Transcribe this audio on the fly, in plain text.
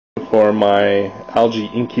for my algae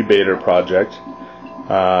incubator project.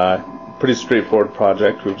 Pretty straightforward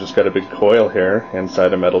project. We've just got a big coil here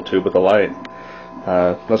inside a metal tube with a light.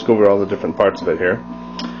 Let's go over all the different parts of it here.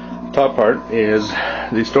 Top part is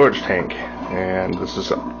the storage tank, and this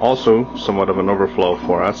is also somewhat of an overflow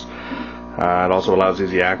for us. It also allows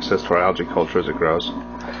easy access to our algae culture as it grows.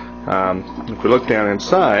 If we look down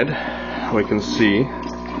inside, we can see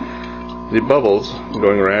the bubbles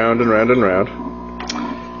going around and round and round.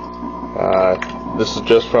 This is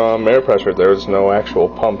just from air pressure. There's no actual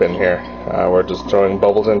pump in here. We're just throwing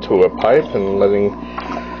bubbles into a pipe and letting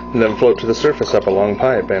them float to the surface up a long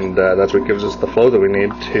pipe, and that's what gives us the flow that we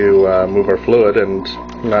need to move our fluid and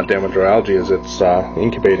not damage our algae as it's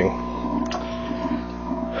incubating.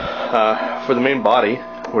 For the main body,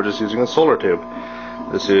 we're just using a solar tube.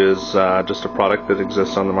 This is just a product that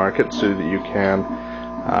exists on the market so that you can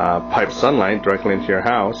pipe sunlight directly into your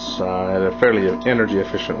house in a fairly energy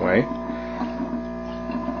efficient way.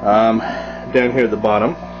 Down here at the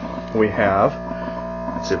bottom we have,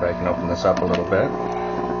 let's see if I can open this up a little bit,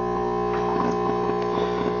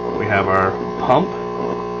 we have our pump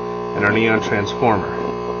and our neon transformer.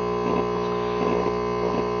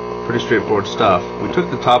 Pretty straightforward stuff. We took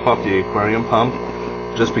the top off the aquarium pump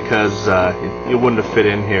just because it wouldn't have fit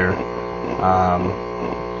in here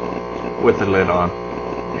with the lid on,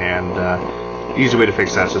 and easy way to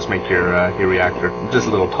fix that is just make your reactor just a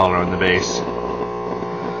little taller on the base.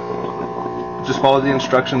 Just follow the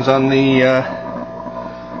instructions on the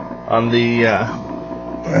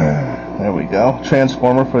there we go,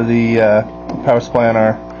 transformer for the power supply on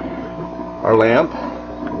our lamp.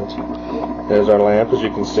 There's our lamp, as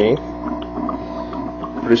you can see.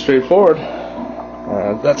 Pretty straightforward.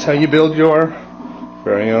 That's how you build your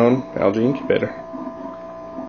very own algae incubator.